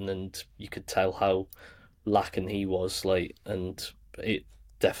Everton, and you could tell how lacking he was, like, and it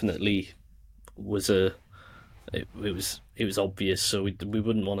definitely was it was obvious. So we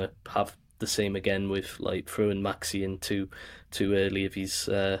wouldn't want to have the same again with like throwing Maxi in too early if he's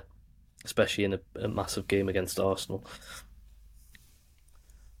especially in a massive game against Arsenal.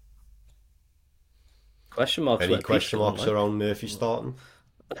 Question marks. Any question marks around Murphy starting?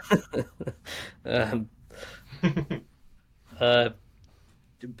 Didn't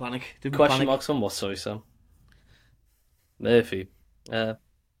panic. Question marks on what? Sorry, Sam. Murphy. Where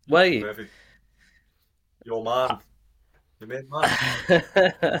are you? Murphy. Your man. Your main man.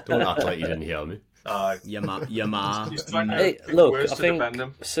 Don't act like you didn't hear me. Your man. Hey, look, I think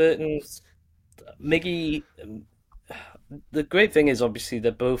certain Miggy. The great thing is obviously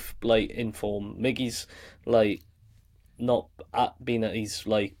they're both like in form. Miggy's like not been at his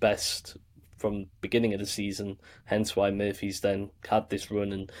like best from beginning of the season, hence why Murphy's then had this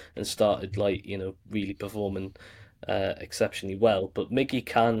run and started like, you know, really performing exceptionally well. But Miggy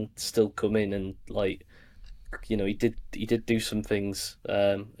can still come in and like, you know, he did do some things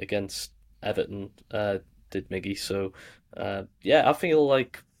against Everton, did Miggy. So I feel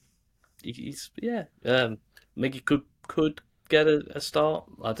like he's Miggy could get a start.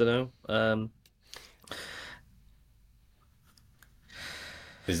 I don't know.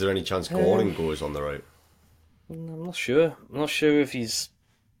 Is there any chance Gordon goes on the right? I'm not sure. I'm not sure if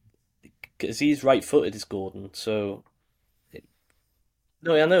because he's right-footed, is Gordon. So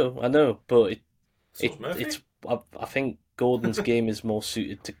No, I know, but So's Murphy. it's I think Gordon's game is more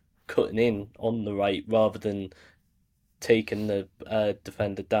suited to cutting in on the right rather than taking the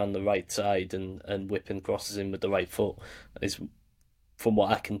defender down the right side and whipping crosses in with the right foot. Is from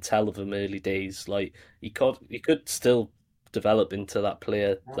what I can tell of him early days, like he could still develop into that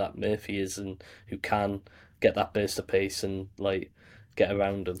player that Murphy is and who can get that burst of pace and like get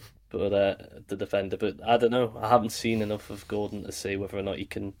around him. But the defender, but I don't know. I haven't seen enough of Gordon to say whether or not he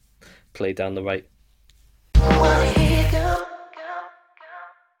can play down the right.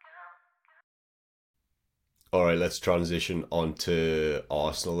 All right, let's transition on to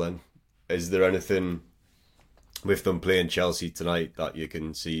Arsenal then. Is there anything with them playing Chelsea tonight that you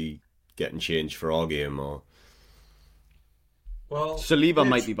can see getting changed for our game? Or Well, Saliba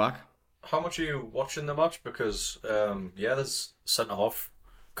might Mitch, be back. how much are you watching the match? Because there's centre half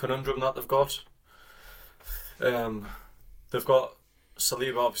conundrum that they've got. Um, they've got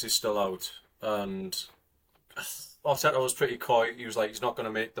Saliba obviously still out, and Arteta was pretty coy. He was like, he's not going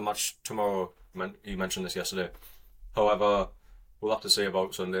to make the match tomorrow. He mentioned this yesterday. However, we'll have to see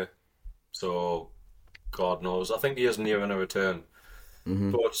about Sunday. So, God knows. I think he is nearing a return.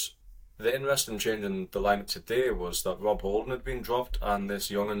 But the interesting change in the lineup today was that Rob Holding had been dropped, and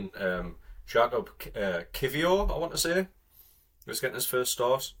this young Jacob Kivio, I want to say, was getting his first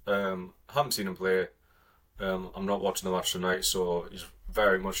start. I haven't seen him play. I'm not watching the match tonight, so he's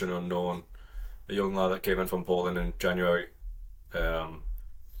very much an unknown. A young lad that came in from Poland in January.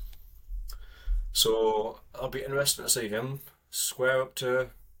 So I'll be interested to see him square up to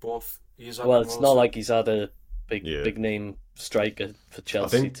both Isak Well, and it's not Wilson. like he's had a Yeah. big name striker for I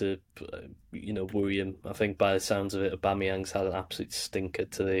Chelsea think to worry him. I think by the sounds of it, Aubameyang's had an absolute stinker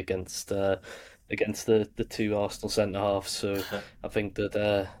today against the two Arsenal centre halves. So I think that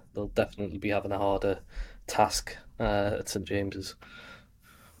they'll definitely be having a harder task at St James's.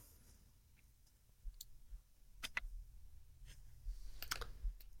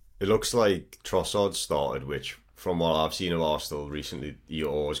 it looks like Trossard started, which from what I've seen of Arsenal recently, he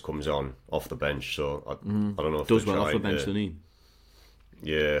always comes on off the bench. So I don't know if Does they're well off the trying bench, to, doesn't he?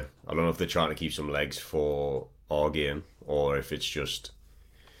 yeah, I don't know if they're trying to keep some legs for our game or if it's just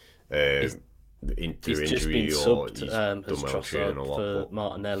uh, He's through he's just been injury or subbed he's as done well training Trossard or what. for But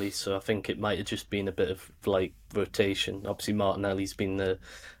Martinelli. So I think it might have just been a bit of like rotation. Obviously, Martinelli's been the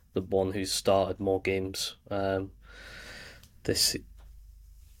one who's started more games this.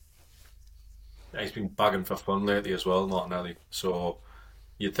 Yeah, he's been bagging for fun lately as well, Martinelli. So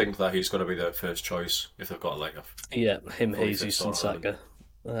you'd think that he's going to be their first choice if they've got like a Yeah, him, fully fit Jesus, and starter.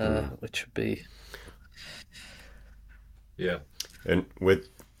 Saka, which would be Yeah. and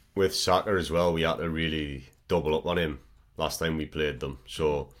with Saka as well, we had to really double up on him last time we played them.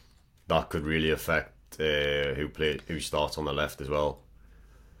 So that could really affect who starts on the left as well.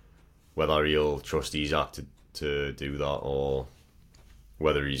 Whether he'll trust Isak to do that or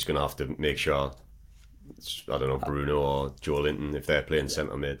whether he's going to have to make sure, I don't know, Bruno or Joe Linton, if they're playing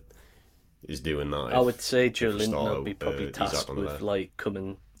centre mid, is doing that. I would say Joe if we Linton start will be out, probably Isak tasked on the with left. like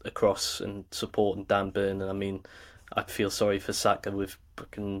coming across and supporting Dan Burn. And I mean, I'd feel sorry for Saka with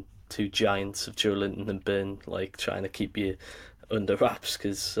fucking two giants of Joe Linton and Burn like trying to keep you under wraps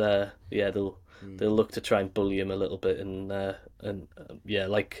because yeah they'll look to try and bully him a little bit and yeah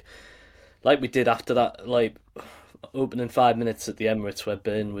like we did after that like opening 5 minutes at the Emirates where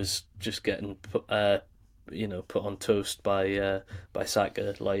Burn was just getting put put on toast by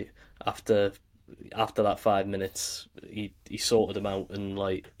Saka like after that 5 minutes he sorted him out and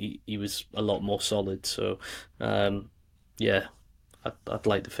like he was a lot more solid so yeah I'd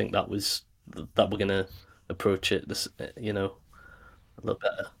like to think that we're gonna approach it this a little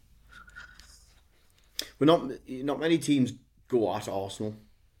better. We're not many teams go at Arsenal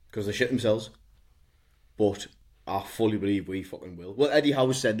because they shit themselves, but I fully believe we fucking will. Well, Eddie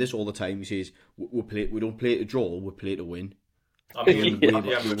Howe said this all the time. He says we don't play to draw, we play to win. I mean, Yeah. at the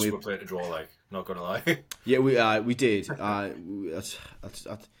Emirates we played to draw, like, not going to lie. Yeah, we did. That's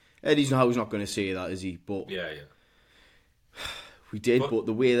Eddie Howe's not going to say that, is he? But Yeah. we did. But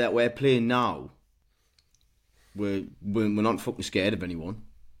the way that we're playing now, we're not fucking scared of anyone.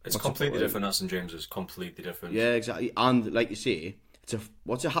 It's What's completely the- different. Us and James is completely different. Yeah, exactly. And like you say, it's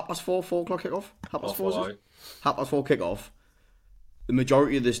what's it? 4:30 kickoff. 4:30. Is it? 4:30 kickoff. The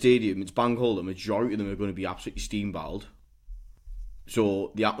majority of the stadium, it's bank holiday. The majority of them are going to be absolutely steambolled.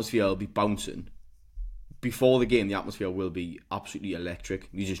 So the atmosphere will be bouncing. Before the game, the atmosphere will be absolutely electric.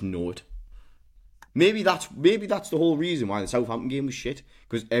 You just know it. Maybe that's the whole reason why the Southampton game was shit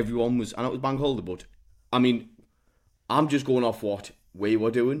because everyone was. I know it was bank holiday, but I mean, I'm just going off what we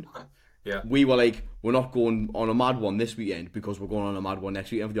were doing. Yeah. We were like, we're not going on a mad one this weekend because we're going on a mad one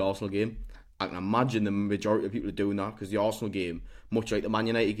next weekend for the Arsenal game. I can imagine the majority of people are doing that because the Arsenal game, much like the Man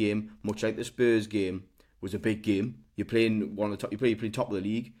United game, much like the Spurs game, was a big game. You're playing one of the top. You're playing top of the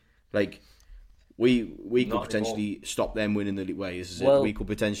league. Like we could potentially stop them winning the league. We could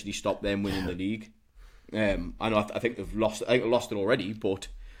potentially stop them winning the league. I know. I think they've lost. I think they've lost it already, but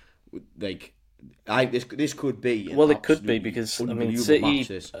like. This could be. Well, it could be because City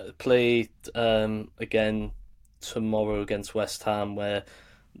play again tomorrow against West Ham, where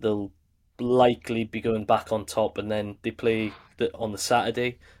they'll likely be going back on top, and then they play on the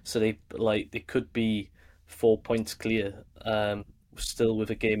Saturday, so they could be 4 points clear, still with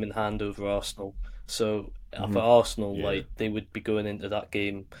a game in hand over Arsenal. So for Arsenal, they would be going into that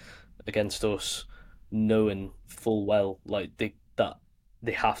game against us knowing full well that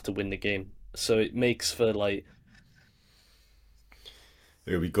they have to win the game. So it makes for it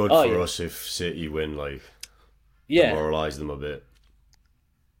would be good for us if City win, demoralise them a bit.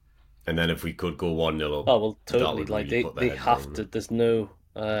 And then if we could go 1-0 up, totally. Really they have to. There's no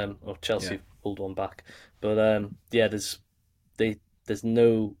Chelsea pulled one back, but there's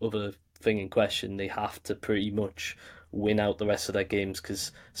no other thing in question. They have to pretty much win out the rest of their games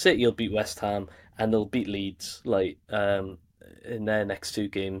because City will beat West Ham and they'll beat Leeds in their next 2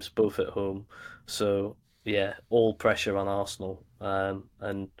 games, both at home. So all pressure on Arsenal,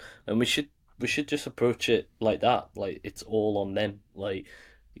 and we should just approach it like that. It's all on them.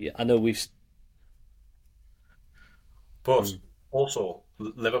 I know we've. But also,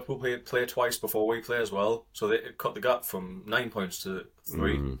 Liverpool play twice before we play as well, so they cut the gap from 9 points to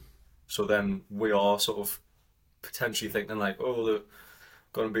 3. So then we are sort of potentially thinking they're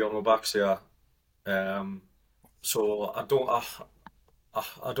going to be on our backs here. So I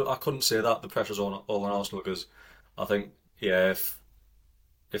couldn't say that the pressure's all on Arsenal because I think if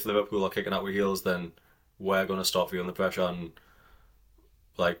Liverpool are kicking out with heels, then we're going to start feeling the pressure and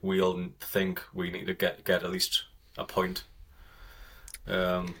we'll think we need to get at least a point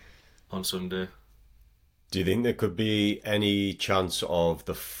on Sunday. Do you think there could be any chance of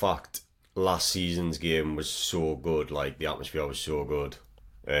the fact last season's game was so good, the atmosphere was so good?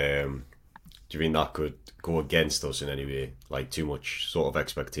 Do you think that could go against us in any way? Too much sort of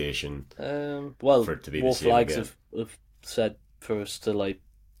expectation for it to be the same Flags again? have said for us to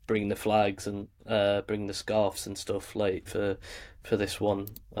bring the flags and bring the scarves and stuff for this one.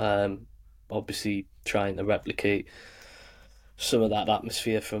 Obviously trying to replicate some of that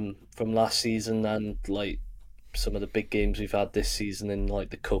atmosphere from last season and some of the big games we've had this season in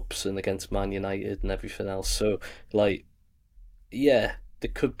the cups and against Man United and everything else. So there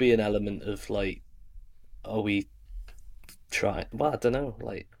could be an element of are we trying? Well, I don't know.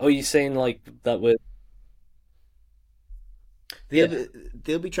 Are you saying that we're?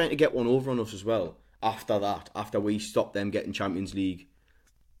 They'll be trying to get one over on us as well. After that, after we stop them getting Champions League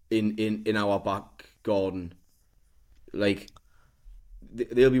in our back garden,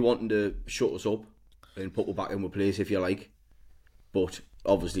 they'll be wanting to shut us up and put us back in our place, if you like. But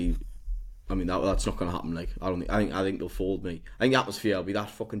obviously, that's not going to happen. I think they'll fold me. I think the atmosphere will be that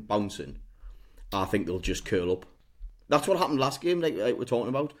fucking bouncing. I think they'll just curl up. That's what happened last game, like we're talking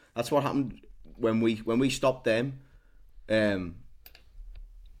about. That's what happened when we stopped them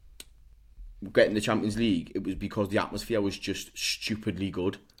getting the Champions League. It was because the atmosphere was just stupidly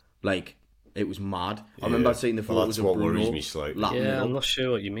good. It was mad. I remember seeing the photos of Bruno. Worries me slightly. I'm not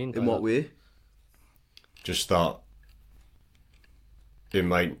sure what you mean. In what way? Just that it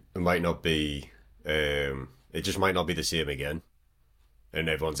might not be. It just might not be the same again, and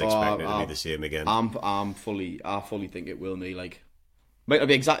everyone's expecting it to be the same again. I fully think it will be might not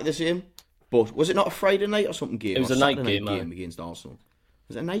be exactly the same, but was it not a Friday night or something game? It was a night game against Arsenal.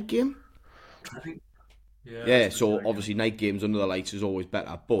 Was it a night game? I think. Yeah. So obviously night games under the lights is always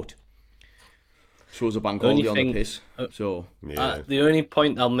better, but shows a bank holiday on the piss. So the only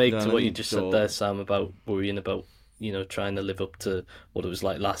point I'll make to what you just said there, Sam, about worrying about trying to live up to what it was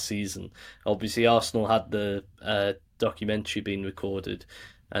like last season. Obviously, Arsenal had the documentary being recorded,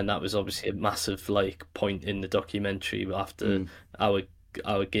 and that was obviously a massive point in the documentary after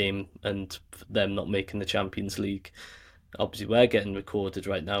our game and them not making the Champions League. Obviously, we're getting recorded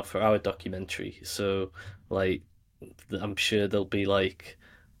right now for our documentary, so I'm sure there'll be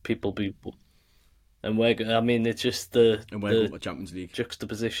people be. And it's just the Champions League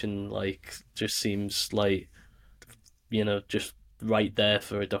juxtaposition just seems just right there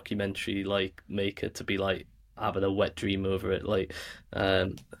for a documentary maker to be having a wet dream over it.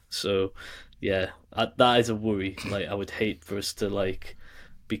 So yeah, that is a worry. I would hate for us to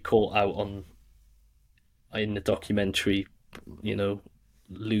be caught out in the documentary,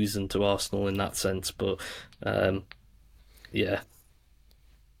 losing to Arsenal in that sense, but yeah.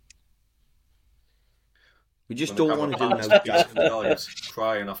 We just When don't the want to do camera now. pans to Peter and he's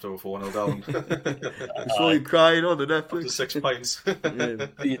crying after a 4-0 down. I saw you crying on the After Netflix. 6 pints. Yeah.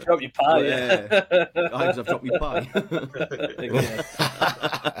 You drop your pie, Yeah. I've dropped my pie.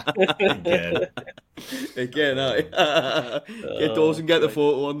 Again, aye. Get Dawson, get the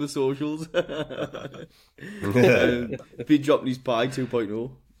photo on the socials. Pete dropping his pie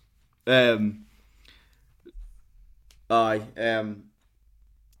 2.0. Aye.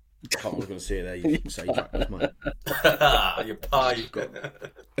 What was I going to say there? You sidetracked us, man. Your pie. God,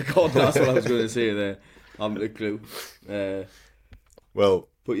 that's what I was going to say there. I haven't a clue. Well,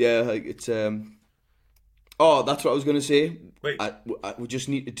 But yeah, like it's Oh, that's what I was going to say. Wait. We just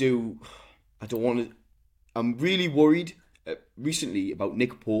need to do. I don't want to. I'm really worried recently about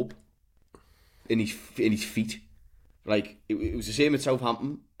Nick Pope in his feet. Like it was the same at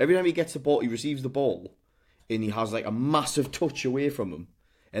Southampton. Every time he gets the ball, he receives the ball, and he has like a massive touch away from him,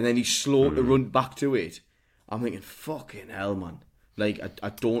 and then he's slow to run back to it. I'm thinking, fucking hell, man. Like I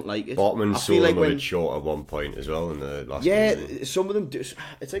don't like it. Botman I saw feel him like a bit short at one point as well in the last yeah, game. some of them do.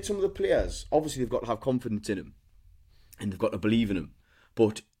 It's like some of the players. Obviously, they've got to have confidence in him, and they've got to believe in him.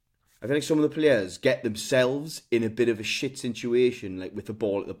 But I feel like some of the players get themselves in a bit of a shit situation, like with the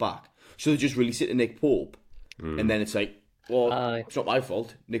ball at the back. So they just release it to Nick Pope, and then it's like, well, it's not my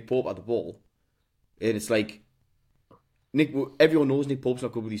fault. Nick Pope had the ball, and it's like, everyone knows Nick Pope's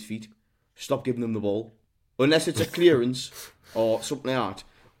not good with his feet. Stop giving them the ball, unless it's a clearance or something like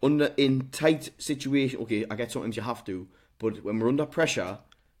that. In tight situation, okay, I get sometimes you have to, but when we're under pressure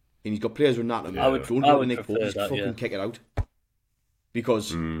and he's got players running at him, don't do it Nick Pope, just fucking kick it out.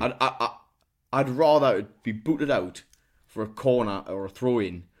 Because I'd rather it be booted out for a corner or a throw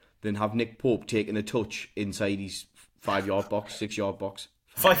in than have Nick Pope taking a touch inside his 5-yard box, 6-yard box.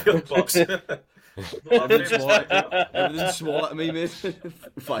 5-yard box. Everything's smaller to me, mate.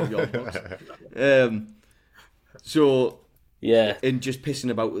 5-yard box. So yeah, and just pissing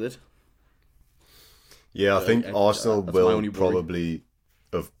about with it. Yeah, I think Arsenal that's my only will worry. probably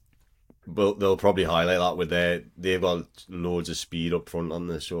have. Well, they'll probably highlight that with they've got loads of speed up front on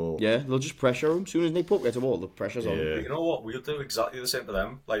this. So Yeah, they'll just pressure him. As soon as Nick Pope gets a ball, the pressure's on him. Yeah. You know what? We'll do exactly the same to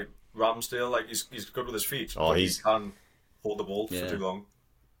them. Like Ramsdale, like he's good with his feet. Oh, but he's- he can hold the ball Yeah. for too long.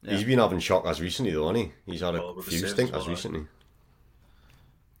 he's been having shockers recently, though, hasn't he? He's had Well, a with the few saves stinkers as well, recently.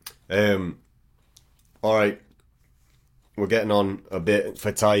 All right, we're getting on a bit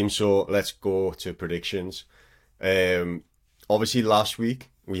for time, so let's go to predictions. Obviously, last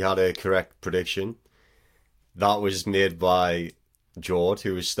week we had a correct prediction. That was made by Jord,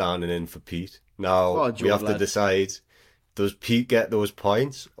 who was standing in for Pete. Now Oh, we Jord, have to lad. decide: does Pete get those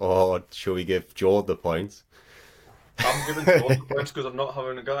points, or shall we give Jord the points? I'm giving Jordan the points because I'm not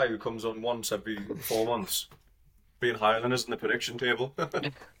having a guy who comes on once every 4 months, being higher than us in the prediction table.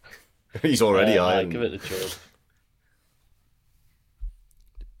 He's already I iron. give it to Jordan.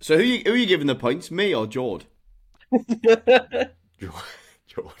 So who you giving the points? Me or Jord?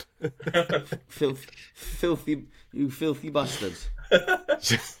 Jord. Filthy bastards.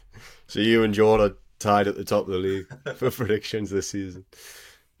 So you and Jord are tied at the top of the league for predictions this season.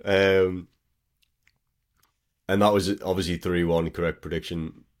 And that was obviously 3-1 correct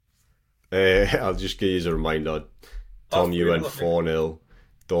prediction. I'll just give you a reminder. Tom, you went 4-0.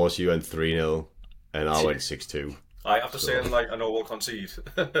 Dorsey, you went 3-0. And I went 6-2. I have to say, like, I know we'll concede.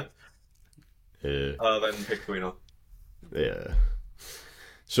 Yeah. Then pick Quino. Yeah.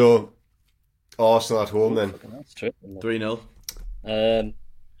 So, Arsenal at home then. That's true. 3-0.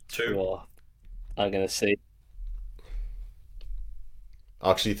 2. Well, I'm gonna say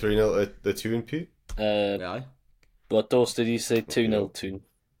Actually 3-0 at the 2 and Pete. Yeah. what Dose did you say? 2-0 2.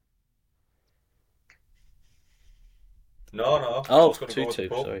 No. Oh, It's gonna go with 2-2,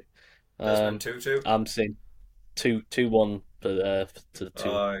 Pope. sorry. Desmond 2-2. I'm saying 2-1 to the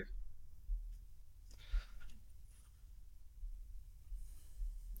 2. Aye.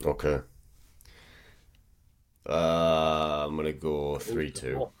 Okay. I'm gonna go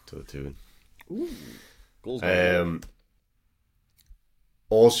 3-2 to the 2. Goals.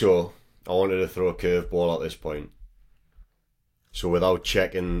 Also, I wanted to throw a curveball at this point. So without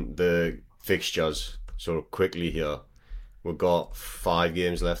checking the fixtures so quickly here, we've got 5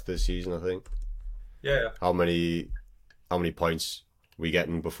 games left this season, I think. Yeah. How many points we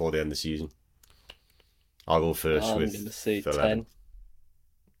getting before the end of the season? I'll go first I'm with gonna say 11.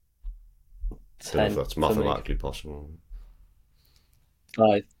 10. Don't know if that's for me. mathematically possible.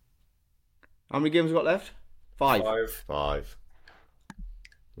 5. How many games we got left? 5. 5. 5.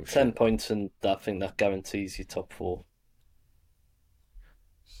 10 points, and I think that guarantees your top 4.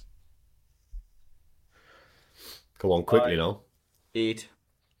 Come on, quickly now. 8.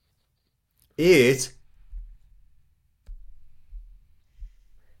 8?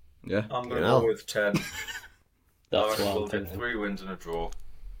 Yeah. I'm going to Yeah. go with 10. That's I reckon what I'm we'll get thinking. 3 wins and a draw.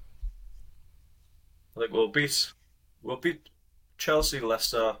 I think we'll beat Chelsea,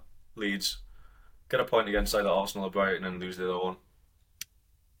 Leicester, Leeds, get a point against either Arsenal or Brighton and lose the other one.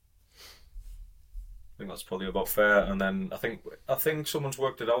 I think that's probably about fair. And then I think someone's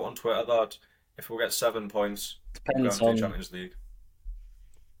worked it out on Twitter that if we get 7 points, we'll Depends guarantee on Champions League.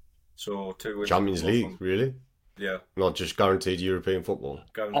 So 2 wins. Champions League, really? Yeah, Not just guaranteed European football.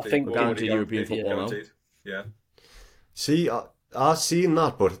 guaranteed. I think We're guaranteed already European football now. guaranteed. Yeah. See, I've seen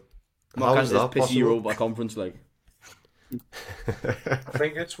that, but how is that piss possible? Europa Conference like? I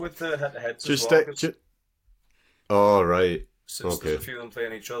think it's with the head-to-heads Just, as well. 'Cause oh, right. since okay. there's a few of them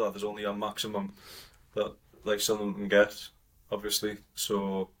playing each other, there's only a maximum that like some of them can get, obviously.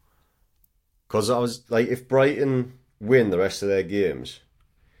 So Because I was like, if Brighton win the rest of their games,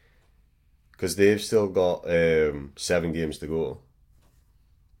 because they've still got 7 games to go,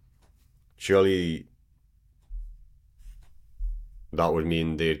 surely that would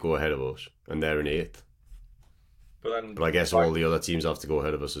mean they'd go ahead of us, and they're in 8th. But I guess all the other teams have to go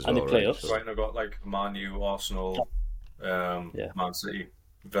ahead of us as And well, they play right? us. So- Brighton have got like Man U, Arsenal, Yeah. Man City,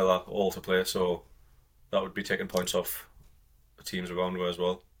 Villa all to play, so that would be taking points off the teams around there as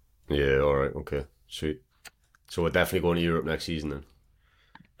well. Yeah, all right, okay, sweet. So we're definitely going to Europe next season then.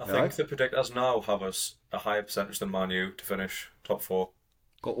 I think the predictors now have us a higher percentage than Man U to finish top 4.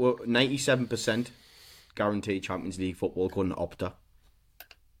 Got 97% guaranteed Champions League football going to Opta.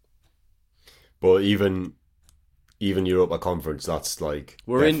 But even Europa Conference, that's like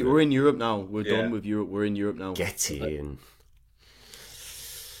We're in Europe now. We're Yeah. done with Europe. We're in Europe now. Get in.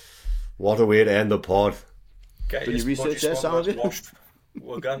 What a way to end the pod. Get Did you your research spudgy there, squad Sam, have lads you? washed.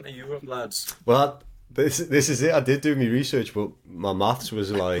 We're going to Europe, lads. Well, this is it. I did do my research, but my maths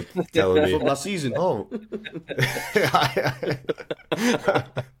was like telling From me, last season. oh.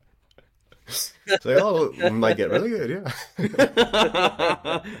 So, oh, we might get relegated, yeah.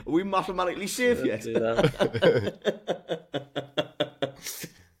 Are we mathematically safe yet? Do that.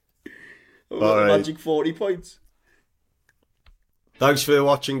 We've got All a right. magic 40 points. Thanks for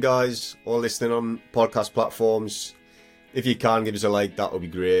watching, guys, or listening on podcast platforms. If you can, give us a like, that would be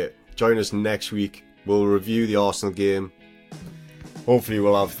great. Join us next week. We'll review the Arsenal game. Hopefully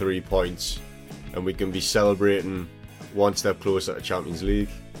we'll have 3 points and we can be celebrating one step closer to Champions League.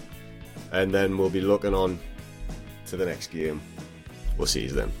 And then we'll be looking on to the next game. We'll see you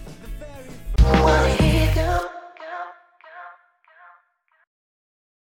then.